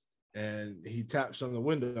 And he taps on the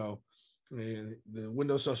window, and the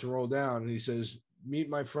window starts to roll down, and he says, meet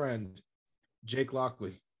my friend, Jake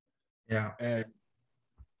Lockley. Yeah. And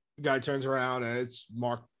the guy turns around, and it's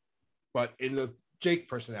Mark, but in the Jake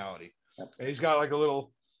personality. Yep. And he's got like a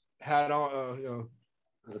little hat on, you know.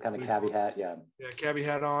 The kind of cabbie hat, yeah. Yeah, cabbie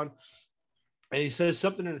hat on. And he says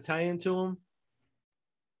something in Italian to him.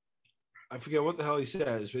 I forget what the hell he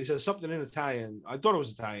says, but he says something in Italian. I thought it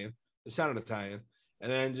was Italian. It sounded Italian.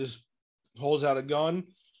 And then just holds out a gun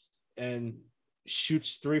and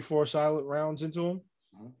shoots 3-4 silent rounds into him.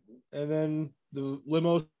 And then the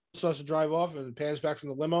limo starts to drive off and pans back from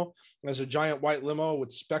the limo. And there's a giant white limo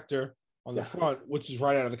with Spectre on the front, which is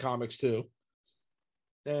right out of the comics too.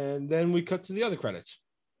 And then we cut to the other credits.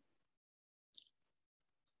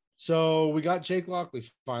 So we got Jake Lockley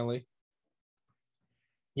finally.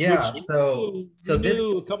 Yeah, so this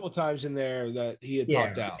knew a couple of times in there that he had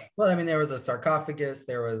popped out. Well, I mean, there was a sarcophagus,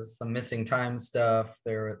 there was some missing time stuff,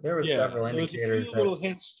 there was several indicators. There was little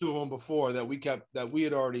hints to him before that we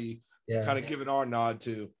had already kind of given our nod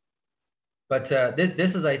to. But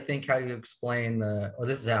this is, I think, how you explain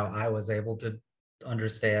this is how I was able to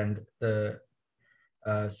understand the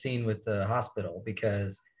scene with the hospital,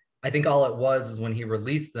 because I think all it was is when he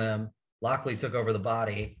released them, Lockley took over the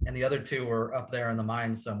body, and the other two were up there in the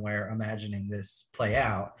mine somewhere imagining this play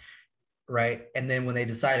out, right? And then when they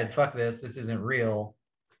decided, fuck this isn't real,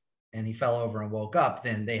 and he fell over and woke up,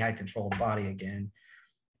 then they had control of the body again.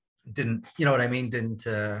 Didn't, you know what I mean? Didn't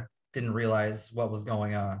realize what was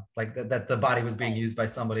going on, like that the body was being used by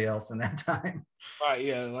somebody else in that time. Right,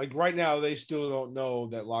 yeah. Like right now, they still don't know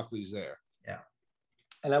that Lockley's there. Yeah.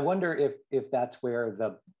 And I wonder if that's where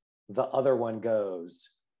the other one goes.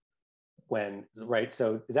 When, right,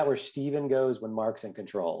 so is that where Steven goes when Mark's in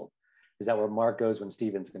control? Is that where Mark goes when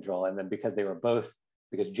Steven's in control? And then because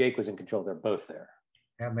Jake was in control, they're both there.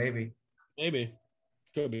 Yeah, maybe.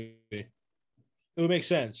 Could be. It would make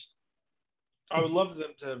sense. I would love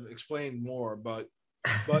them to explain more, but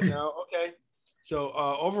now, okay. So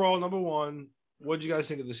overall, number one, what did you guys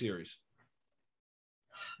think of the series?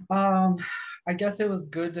 I guess it was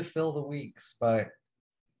good to fill the weeks, but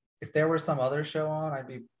if there were some other show on, I'd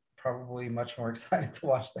be probably much more excited to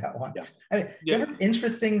watch that one. Yeah. I mean, there was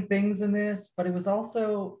interesting things in this, but it was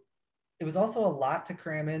also a lot to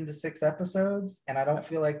cram into 6 episodes, and I don't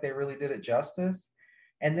feel like they really did it justice.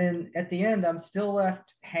 And then at the end, I'm still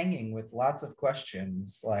left hanging with lots of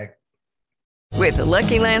questions. Like, with the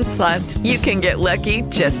Lucky Land Slots, you can get lucky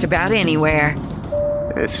just about anywhere.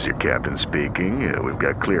 This is your captain speaking. We've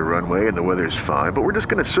got clear runway and the weather's fine, but we're just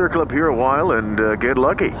going to circle up here a while and get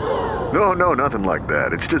lucky. No, nothing like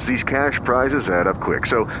that. It's just these cash prizes add up quick.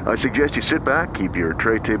 So I suggest you sit back, keep your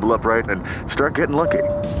tray table upright, and start getting lucky.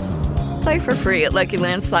 Play for free at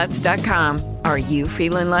LuckyLandSlots.com. Are you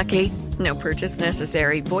feeling lucky? No purchase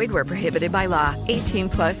necessary. Void where prohibited by law.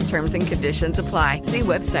 18+ terms and conditions apply. See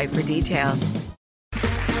website for details.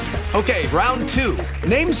 Okay, round 2.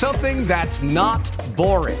 Name something that's not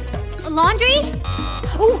boring. A laundry?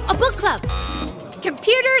 Ooh, a book club.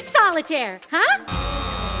 Computer solitaire, huh?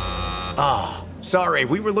 Ah, sorry,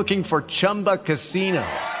 we were looking for Chumba Casino.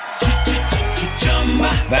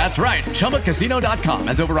 That's right, ChumbaCasino.com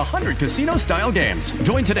has over 100 casino-style games.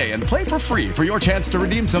 Join today and play for free for your chance to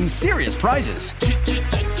redeem some serious prizes.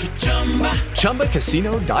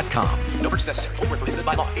 ChumbaCasino.com. No purchase necessary. Void where prohibited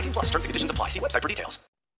by law. 18+ terms and conditions apply. See website for details.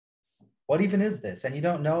 what even is this? And you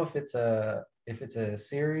don't know if it's a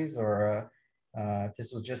series or if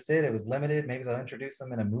this was just it was limited. Maybe they'll introduce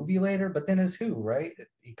him in a movie later, but then as who, right?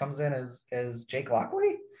 He comes in as Jake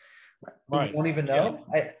Lockley. Right. You won't even know.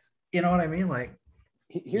 Yeah. You know what I mean? Like,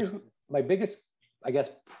 here's my biggest, I guess,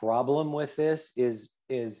 problem with this is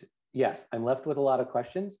yes, I'm left with a lot of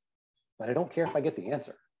questions, but I don't care if I get the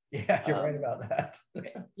answer. Yeah, you're right about that.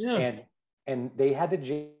 Yeah. And they had to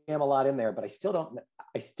jam a lot in there, but I still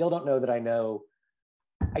don't know that I know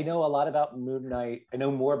I know a lot about Moon Knight. I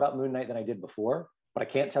know more about Moon Knight than I did before, but I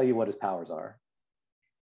can't tell you what his powers are.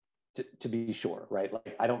 To be sure, right?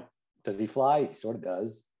 Like I don't. Does he fly? He sort of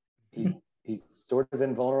does. He's sort of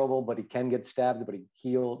invulnerable, but he can get stabbed, but he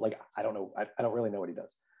healed. Like I don't know. I don't really know what he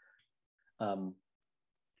does. I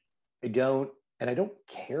don't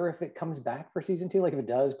care if it comes back for season 2. Like if it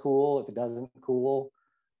does, cool. If it doesn't, cool.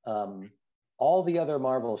 All the other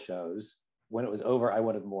Marvel shows, when it was over, I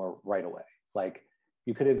wanted more right away. Like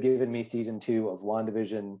you could have given me season 2 of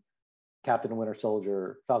WandaVision, Captain Winter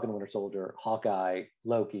Soldier, Falcon Winter Soldier, Hawkeye,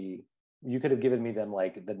 Loki. You could have given me them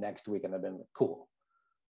like the next week and I've been like, cool.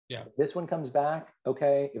 Yeah. If this one comes back,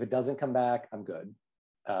 okay. If it doesn't come back, I'm good.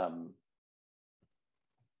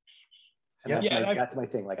 That's my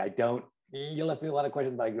thing. Like you left me a lot of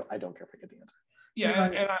questions, but I don't care if I get the answer.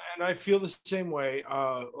 Yeah, and I feel the same way.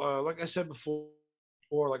 Like I said before,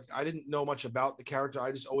 like I didn't know much about the character.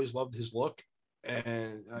 I just always loved his look.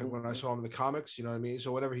 And when I saw him in the comics, you know what I mean?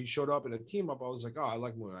 So whenever he showed up in a team up, I was like, oh, I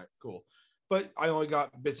like Moon Knight. Cool. But I only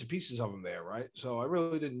got bits and pieces of him there, right? So I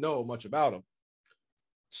really didn't know much about him.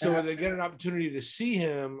 So to get an opportunity to see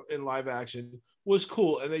him in live action was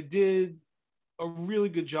cool. And they did a really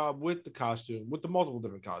good job with the costume, with the multiple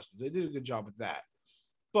different costumes. They did a good job with that.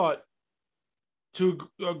 But to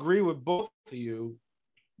agree with both of you,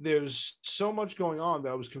 there's so much going on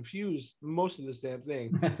that I was confused most of this damn thing,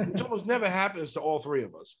 which almost never happens to all three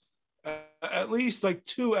of us. At least like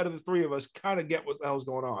 2 out of the 3 of us kind of get what the hell's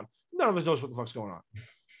going on. None of us knows what the fuck's going on.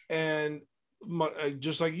 And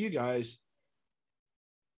just like you guys,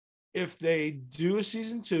 if they do a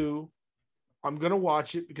season 2, I'm going to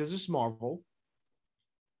watch it because it's Marvel,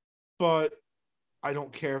 but I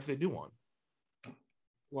don't care if they do one.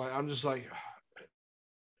 Like, I'm just like,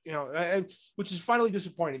 you know, which is finally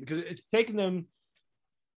disappointing because it's taken them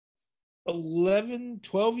 11,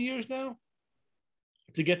 12 years now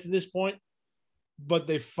to get to this point, but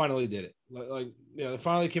they finally did it. Like you know, they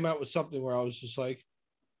finally came out with something where I was just like,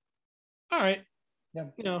 all right, yeah,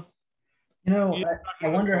 you know, I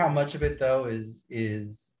wonder how much of it though is you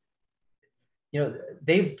know,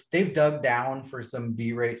 they've dug down for some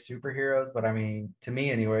B-rate superheroes, but I mean, to me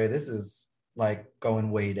anyway, this is like going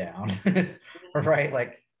way down, right?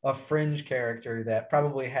 Like a fringe character that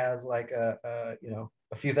probably has like a you know,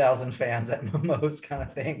 a few thousand fans at most kind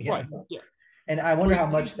of thing, right? Know? Yeah. And I wonder how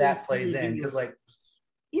much that plays in because, like,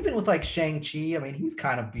 even with like Shang-Chi, I mean, he's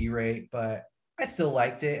kind of B-rate, but I still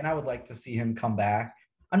liked it, and I would like to see him come back.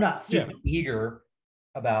 I'm not super eager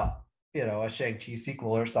about, you know, a Shang-Chi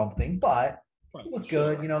sequel or something, but it was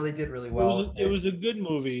good. You know, they did really well. It was a good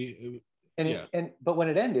movie. But when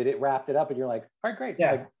it ended, it wrapped it up, and you're like, all right, great.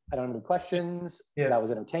 Yeah. Like, I don't have any questions. Yeah. That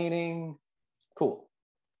was entertaining. Cool.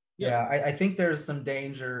 Yeah, I think there's some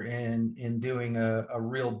danger in doing a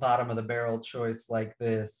real bottom of the barrel choice like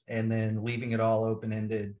this and then leaving it all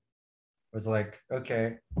open-ended. It was like,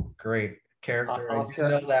 okay, great character. Oscar, I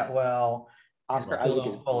know that well. Oscar I Isaac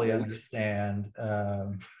don't fully understand.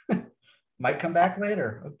 Might come back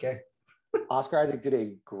later. Okay. Oscar Isaac did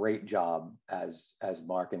a great job as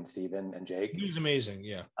Mark and Steven and Jake. He was amazing.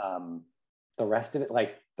 Yeah. The rest of it,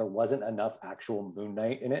 like, there wasn't enough actual Moon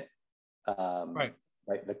Knight in it.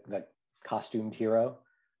 Right, the costumed hero,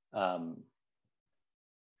 and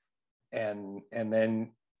then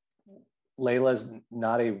Layla's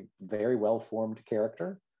not a very well formed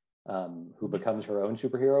character, who becomes her own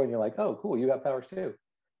superhero, and you're like, oh, cool, you got powers too.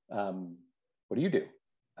 What do you do?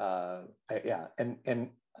 I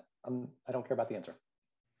don't care about the answer.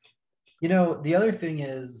 You know, the other thing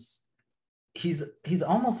is he's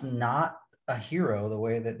almost not a hero the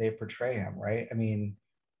way that they portray him, right? I mean,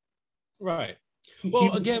 right.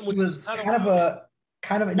 Well, he was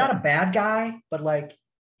kind of not a bad guy, but like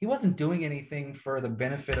he wasn't doing anything for the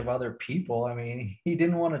benefit of other people. I mean, he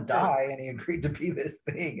didn't want to die, and he agreed to be this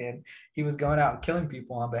thing, and he was going out and killing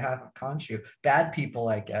people on behalf of Khonshu. Bad people,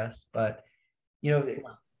 I guess, but you know,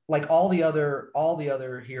 like all the other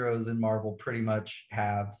heroes in Marvel pretty much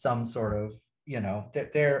have some sort of, you know,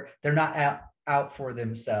 they're not out for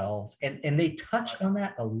themselves, and they touch on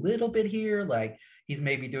that a little bit here, like he's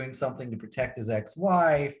maybe doing something to protect his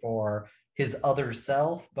ex-wife or his other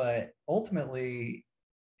self, but ultimately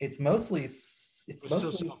it's mostly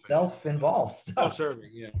self-involved stuff.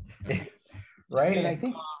 Self-serving, yeah. Right. And I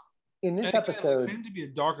think in this episode, for him to be a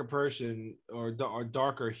darker person or a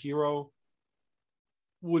darker hero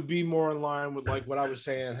would be more in line with like what I was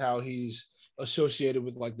saying, how he's associated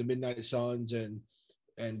with like the Midnight Suns and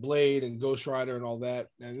Blade and Ghost Rider and all that.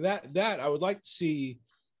 And that I would like to see,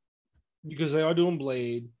 because they are doing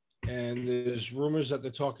Blade, and there's rumors that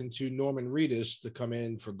they're talking to Norman Reedus to come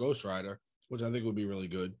in for Ghost Rider, which I think would be really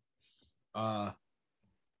good.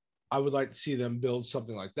 I would like to see them build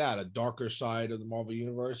something like that, a darker side of the Marvel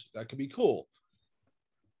Universe. That could be cool.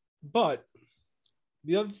 But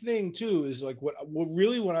the other thing too is like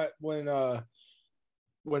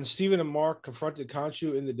when Steven and Mark confronted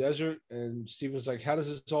Khonshu in the desert, and Steven's like, "How does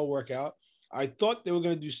this all work out?" I thought they were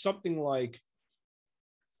going to do something like,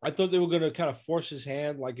 I thought they were going to kind of force his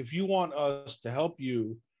hand. Like, if you want us to help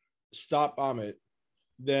you stop Amit,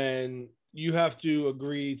 then you have to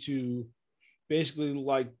agree to basically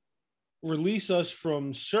like release us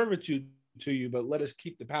from servitude to you, but let us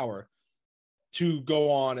keep the power to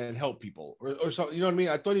go on and help people or something. You know what I mean?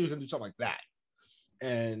 I thought he was going to do something like that.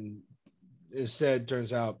 And instead,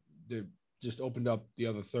 turns out they just opened up the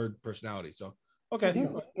other third personality. So, okay.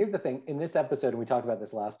 Here's the thing. In this episode, and we talked about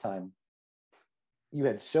this last time, you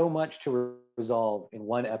had so much to resolve in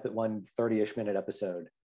one 30-ish minute episode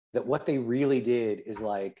that what they really did is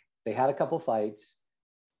like, they had a couple fights.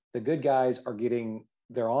 The good guys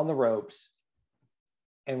they're on the ropes,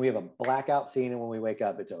 and we have a blackout scene, and when we wake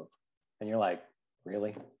up, it's over. And you're like,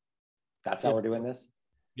 really? That's how we're doing this?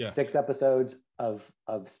 Yeah. 6 episodes of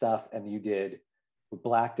stuff, and we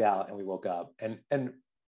blacked out and we woke up. And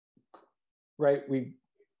right, we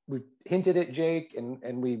hinted at Jake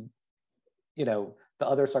and we, the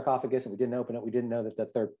other sarcophagus, and we didn't open it. We didn't know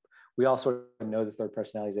that we all sort of know the third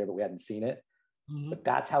personality is there, but we hadn't seen it. Mm-hmm. But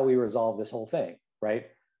that's how we resolve this whole thing, right?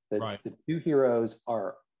 The 2 heroes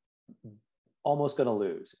are almost going to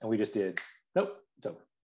lose, and we just did. Nope, it's over.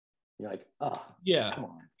 You're like, oh, yeah, come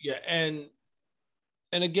on. Yeah, and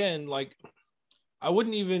again, like, I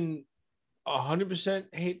wouldn't even 100%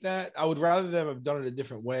 hate that. I would rather them have done it a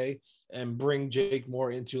different way and bring Jake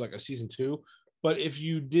more into like a season 2. But if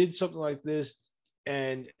you did something like this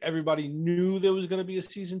and everybody knew there was going to be a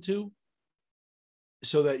season 2,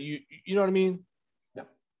 so that you know what I mean?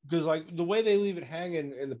 Because like the way they leave it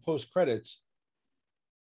hanging in the post credits,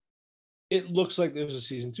 it looks like there's a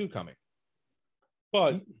season 2 coming.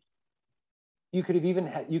 But you could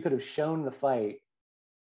have shown the fight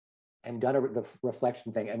and done the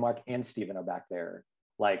reflection thing, and Mark and Steven are back there.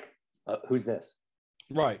 Like, who's this?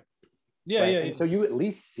 Right. Yeah, right? Yeah. And so you at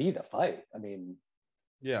least see the fight. I mean,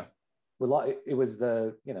 yeah. It was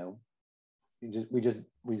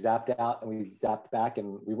we zapped out and we zapped back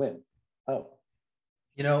and we win. Oh.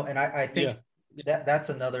 And I think that's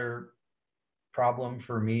another problem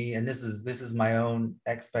for me. And this is my own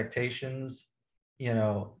expectations,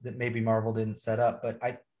 that maybe Marvel didn't set up, but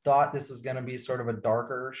I thought this was going to be sort of a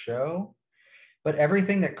darker show, but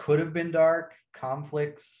everything that could have been dark,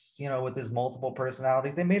 conflicts, with his multiple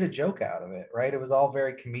personalities, they made a joke out of it, right? It was all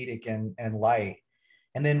very comedic and light.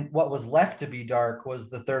 And then what was left to be dark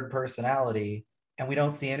was the third personality, and we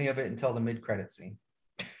don't see any of it until the mid-credit scene.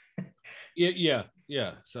 Yeah.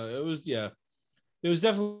 So it was, there was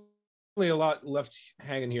definitely a lot left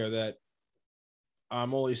hanging here that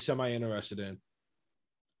I'm only semi-interested in.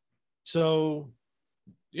 So,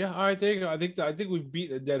 yeah, I think we've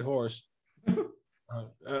beaten a dead horse.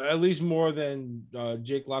 At least more than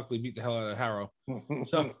Jake Lockley beat the hell out of Harrow.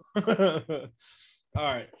 So,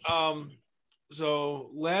 all right.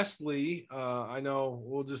 So, lastly, I know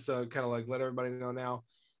we'll just kind of like let everybody know now.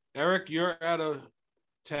 Eric, you're out of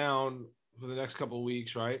town for the next couple of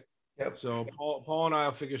weeks, right? Yep. So Paul and I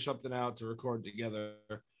will figure something out to record together.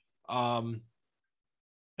 And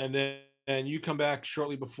then you come back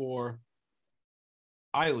shortly before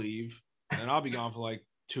I leave, and I'll be gone for like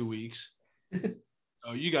 2 weeks.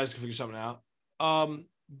 So you guys can figure something out.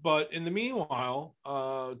 But in the meanwhile,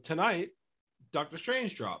 tonight, Doctor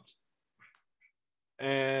Strange dropped.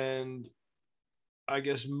 And I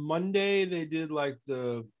guess Monday they did like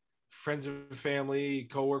the friends and family,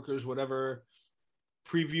 coworkers, whatever,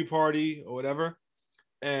 preview party or whatever.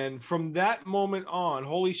 And from that moment on,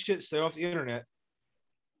 holy shit, stay off the internet.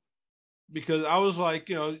 Because I was like,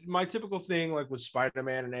 my typical thing, like with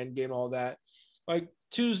Spider-Man and Endgame, all that, like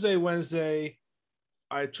Tuesday, Wednesday,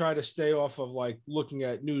 I try to stay off of like looking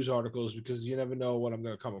at news articles because you never know what I'm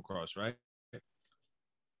going to come across, right?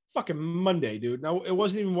 Fucking Monday, dude. Now, it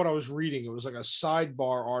wasn't even what I was reading. It was like a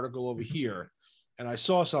sidebar article over here. And I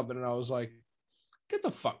saw something and I was like, get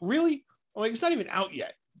the fuck, really? I'm like, it's not even out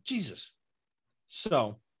yet. Jesus.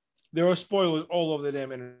 So there are spoilers all over the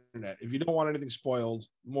damn internet. If you don't want anything spoiled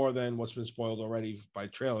more than what's been spoiled already by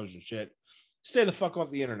trailers and shit, stay the fuck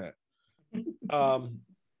off the internet.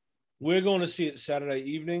 We're going to see it Saturday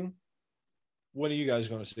evening. When are you guys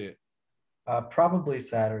going to see it? Probably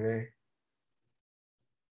Saturday.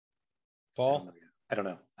 Paul? I don't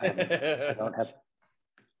know. I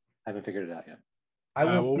haven't figured it out yet. I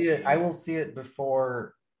will see it. I will see it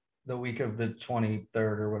before the week of the 23rd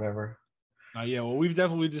or whatever. Yeah, well, we've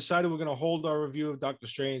definitely decided we're going to hold our review of Doctor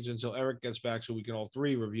Strange until Eric gets back so we can all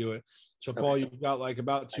three review it. So, Paul, Okay. you've got like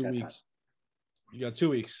about 2 weeks. You got 2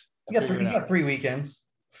 weeks. You got 3 weekends.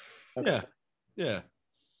 Okay. Yeah.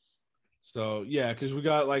 So, yeah, because we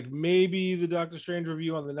got like maybe the Doctor Strange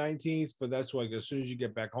review on the 19th, but that's like as soon as you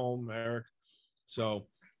get back home, Eric. So,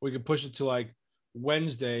 we could push it to like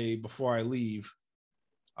Wednesday before I leave.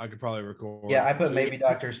 I could probably record. Yeah, I put so, maybe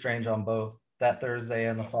Doctor Strange on both that Thursday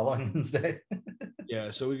and the following Wednesday.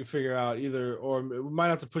 Yeah, so we can figure out either, or we might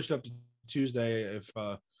have to push it up to Tuesday if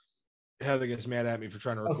Heather gets mad at me for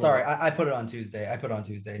trying to record. Oh, sorry, I put it on Tuesday. I put it on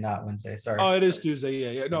Tuesday, not Wednesday. Sorry. Oh, it is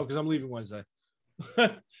Tuesday. Yeah. No, because I'm leaving Wednesday.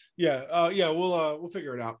 Yeah. We'll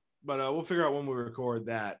figure it out. But we'll figure out when we record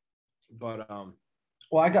that. But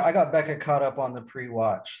well, I got Becca caught up on the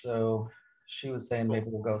pre-watch, so she was saying maybe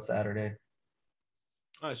we'll go Saturday.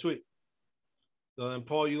 All right, sweet. So then,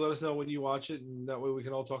 Paul, you let us know when you watch it, and that way we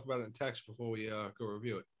can all talk about it in text before we go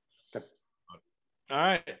review it. Okay. All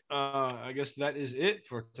right. I guess that is it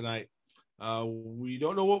for tonight. We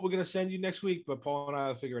don't know what we're going to send you next week, but Paul and I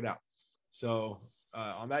will figure it out. So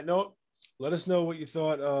on that note, let us know what you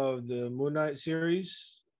thought of the Moon Knight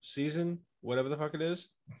season, whatever the fuck it is.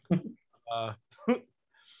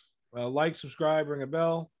 Like, subscribe, ring a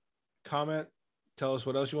bell, comment, tell us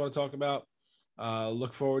what else you want to talk about.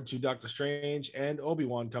 Look forward to Doctor Strange and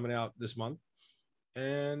Obi-Wan coming out this month.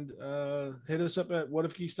 And hit us up at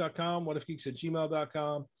whatifgeeks.com,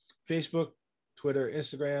 whatifgeeks@gmail.com, Facebook, Twitter,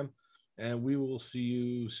 Instagram, and we will see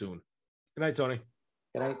you soon. Good night, Tony.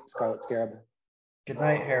 Good night, Scarlet Scarab. Good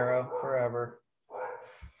night, Harrow, forever.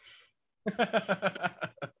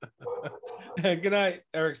 Good night,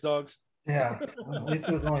 Eric's dogs. Yeah, at least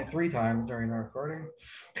it was only 3 times during the recording.